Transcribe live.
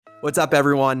What's up,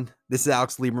 everyone? This is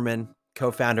Alex Lieberman,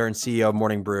 co-founder and CEO of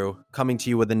Morning Brew, coming to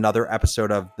you with another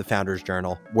episode of The Founder's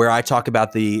Journal, where I talk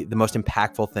about the most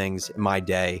impactful things in my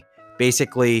day.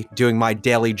 Basically, doing my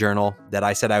daily journal that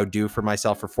I said I would do for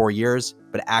myself for 4 years,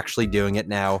 but actually doing it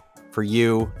now for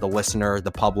you, the listener,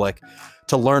 the public,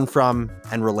 to learn from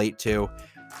and relate to.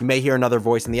 You may hear another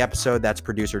voice in the episode. That's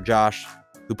producer Josh,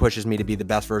 who pushes me to be the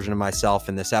best version of myself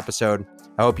in this episode.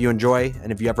 I hope you enjoy,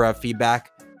 and if you ever have feedback,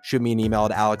 shoot me an email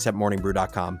at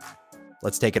alex@morningbrew.com.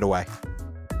 Let's take it away.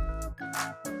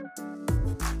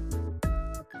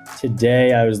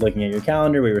 Today, I was looking at your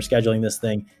calendar. We were scheduling this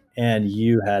thing, and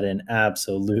you had an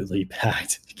absolutely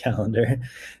packed calendar.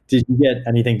 Did you get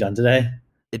anything done today?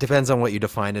 It depends on what you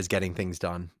define as getting things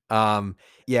done.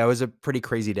 Yeah, it was a pretty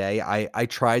crazy day. I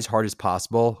try as hard as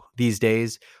possible these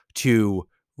days to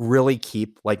really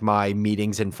keep like my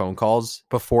meetings and phone calls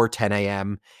before 10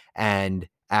 a.m. and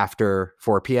after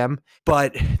 4 p.m.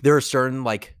 But there are certain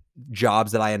like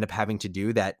jobs that I end up having to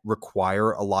do that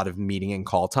require a lot of meeting and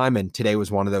call time. And today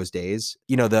was one of those days.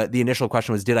 You know, the initial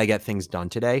question was, did I get things done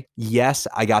today? Yes,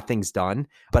 I got things done.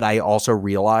 But I also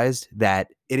realized that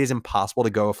it is impossible to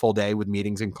go a full day with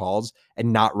meetings and calls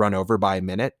and not run over by a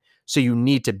minute. So you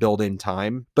need to build in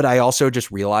time. But I also just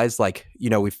realized, like, you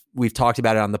know, we've talked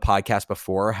about it on the podcast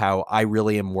before, how I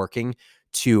really am working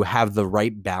to have the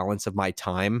right balance of my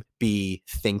time be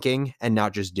thinking and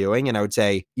not just doing. And I would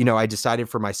say, you know, I decided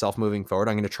for myself moving forward,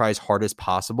 I'm going to try as hard as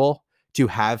possible to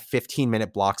have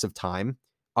 15-minute blocks of time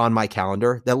on my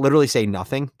calendar that literally say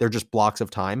nothing. They're just blocks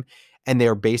of time. And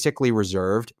they're basically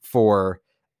reserved for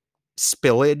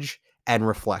spillage and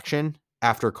reflection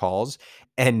after calls.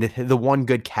 And the one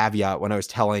good caveat when I was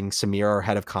telling Samir, our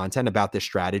head of content, about this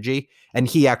strategy, and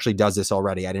he actually does this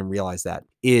already, I didn't realize that,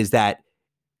 is that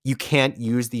you can't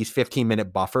use these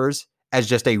 15-minute buffers as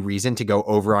just a reason to go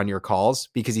over on your calls,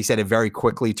 because he said it very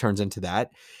quickly turns into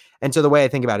that. And so the way I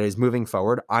think about it is, moving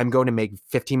forward, I'm going to make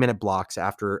 15-minute blocks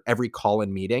after every call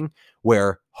and meeting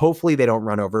where hopefully they don't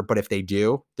run over, but if they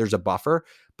do, there's a buffer.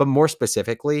 But more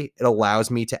specifically, it allows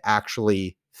me to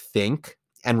actually think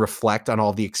and reflect on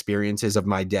all the experiences of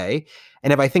my day.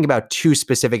 And if I think about two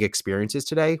specific experiences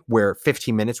today where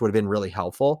 15 minutes would have been really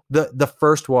helpful, the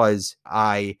first was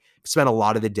I spent a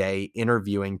lot of the day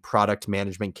interviewing product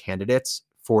management candidates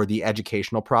for the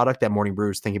educational product that Morning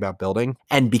Brew is thinking about building.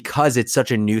 And because it's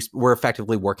such we're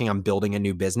effectively working on building a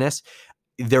new business,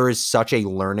 there is such a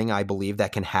learning, I believe,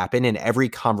 that can happen in every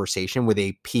conversation with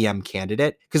a PM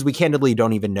candidate, because we candidly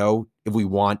don't even know if we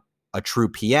want a true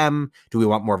PM. Do we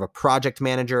want more of a project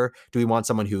manager? Do we want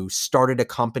someone who started a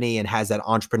company and has that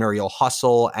entrepreneurial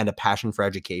hustle and a passion for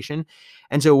education?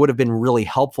 And so it would have been really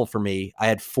helpful for me. I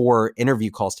had 4 interview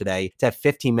calls today to have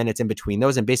 15 minutes in between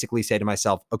those and basically say to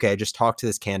myself, okay, I just talked to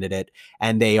this candidate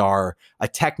and they are a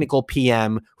technical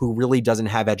PM who really doesn't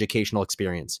have educational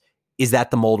experience. Is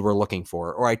that the mold we're looking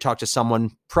for? Or I talked to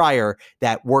someone prior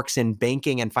that works in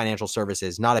banking and financial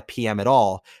services, not a PM at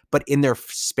all, but in their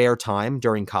spare time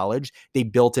during college, they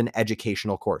built an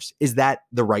educational course. Is that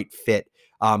the right fit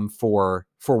for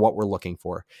what we're looking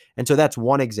for? And so that's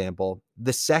one example.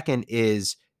 The second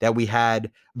is that we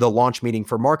had the launch meeting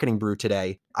for Marketing Brew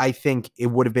today. I think it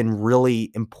would have been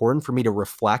really important for me to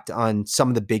reflect on some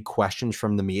of the big questions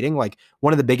from the meeting. Like,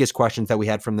 one of the biggest questions that we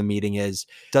had from the meeting is,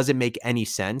 does it make any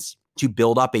sense to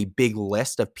build up a big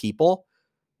list of people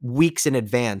weeks in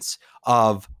advance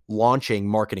of launching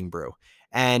Marketing Brew?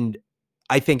 And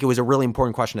I think it was a really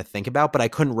important question to think about, but I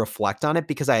couldn't reflect on it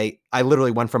because I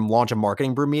literally went from launch a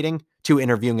Marketing Brew meeting to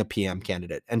interviewing a PM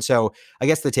candidate. And so I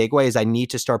guess the takeaway is I need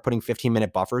to start putting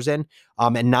 15-minute buffers in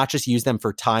and not just use them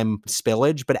for time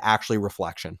spillage, but actually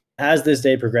reflection. As this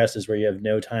day progresses where you have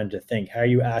no time to think, how are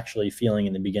you actually feeling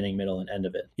in the beginning, middle, and end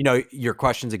of it? You know, your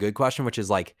question's a good question, which is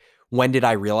like, when did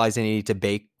I realize I needed to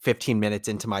bake 15 minutes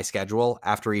into my schedule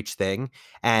after each thing?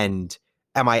 And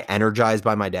am I energized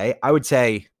by my day? I would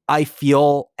say I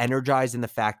feel energized in the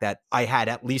fact that I had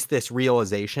at least this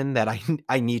realization that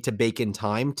I need to bake in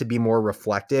time to be more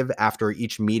reflective after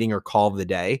each meeting or call of the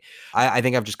day. I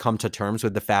think I've just come to terms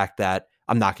with the fact that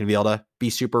I'm not going to be able to be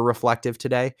super reflective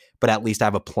today, but at least I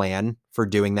have a plan for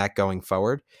doing that going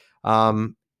forward.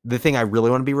 The thing I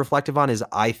really want to be reflective on is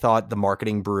I thought the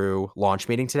Marketing Brew launch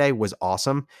meeting today was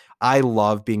awesome. I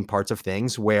love being parts of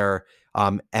things where,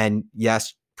 and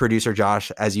yes, producer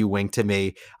Josh, as you wink to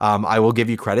me, I will give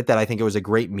you credit that I think it was a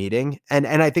great meeting. And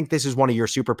I think this is one of your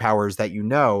superpowers that you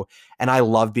know, and I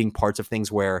love being parts of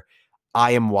things where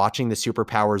I am watching the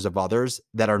superpowers of others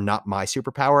that are not my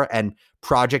superpower, and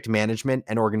project management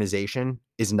and organization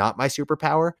is not my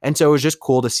superpower. And so it was just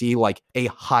cool to see like a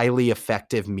highly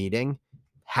effective meeting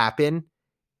happen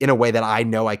in a way that I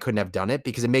know I couldn't have done it,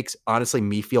 because it makes honestly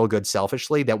me feel good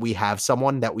selfishly that we have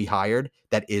someone that we hired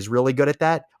that is really good at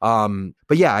that.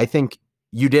 But yeah, I think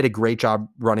you did a great job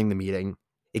running the meeting.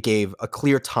 It gave a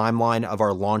clear timeline of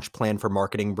our launch plan for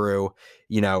Marketing Brew.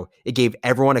 It gave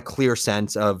everyone a clear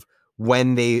sense of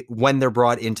when they're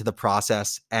brought into the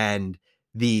process and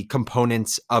the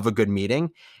components of a good meeting.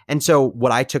 And so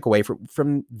what I took away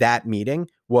from that meeting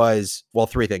was, well,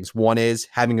 three things. One is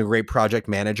having a great project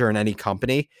manager in any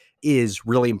company is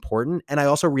really important. And I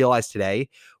also realized today,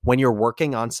 when you're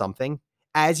working on something,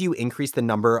 as you increase the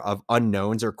number of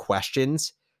unknowns or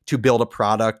questions to build a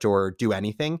product or do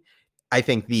anything, I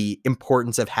think the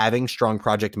importance of having strong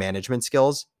project management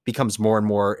skills becomes more and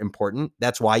more important.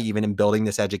 That's why even in building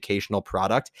this educational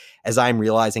product, as I'm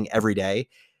realizing every day,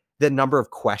 the number of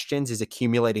questions is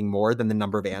accumulating more than the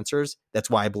number of answers.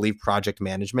 That's why I believe project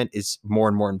management is more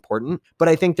and more important. But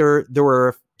I think there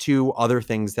were two other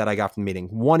things that I got from the meeting.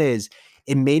 One is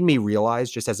it made me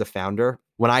realize, just as a founder,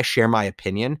 when I share my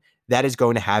opinion, that is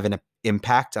going to have an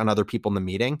impact on other people in the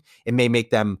meeting. It may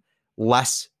make them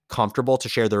less comfortable to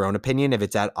share their own opinion if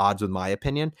it's at odds with my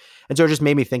opinion. And so it just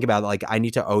made me think about, like, I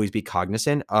need to always be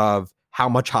cognizant of how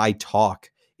much I talk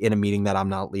in a meeting that I'm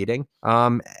not leading.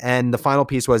 And the final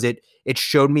piece was it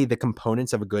showed me the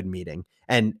components of a good meeting.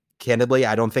 And candidly,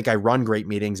 I don't think I run great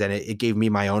meetings, and it gave me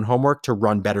my own homework to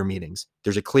run better meetings.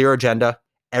 There's a clear agenda.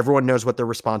 Everyone knows what they're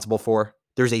responsible for.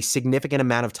 There's a significant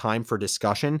amount of time for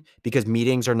discussion, because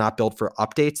meetings are not built for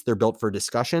updates. They're built for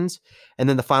discussions. And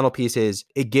then the final piece is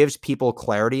it gives people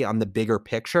clarity on the bigger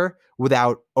picture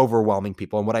without overwhelming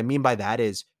people. And what I mean by that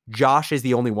is Josh is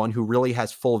the only one who really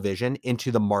has full vision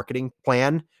into the marketing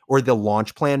plan or the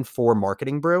launch plan for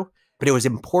Marketing Brew. But it was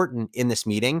important in this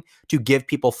meeting to give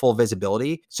people full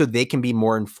visibility so they can be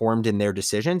more informed in their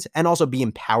decisions and also be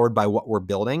empowered by what we're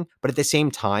building. But at the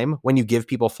same time, when you give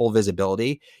people full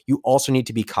visibility, you also need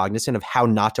to be cognizant of how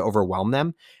not to overwhelm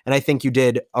them. And I think you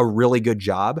did a really good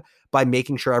job by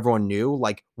making sure everyone knew,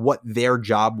 like, what their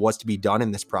job was to be done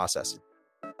in this process.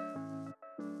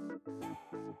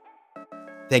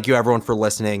 Thank you, everyone, for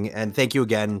listening. And thank you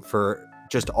again for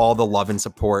just all the love and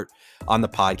support on the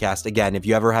podcast. Again, if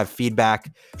you ever have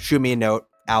feedback, shoot me a note,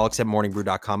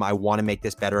 alex@morningbrew.com. I want to make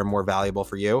this better and more valuable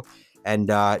for you. And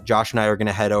Josh and I are going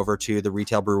to head over to the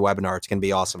Retail Brew webinar. It's going to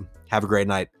be awesome. Have a great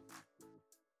night.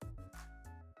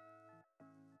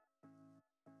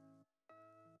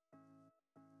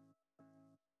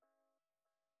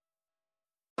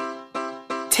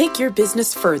 Take your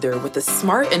business further with the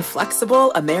smart and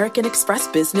flexible American Express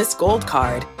Business Gold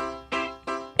Card.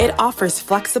 It offers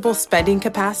flexible spending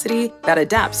capacity that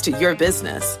adapts to your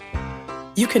business.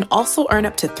 You can also earn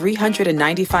up to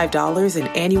 $395 in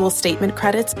annual statement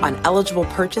credits on eligible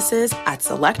purchases at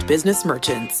select business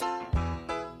merchants.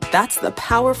 That's the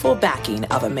powerful backing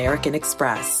of American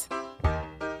Express.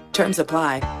 Terms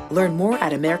apply. Learn more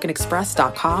at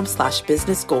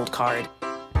americanexpress.com/business gold card.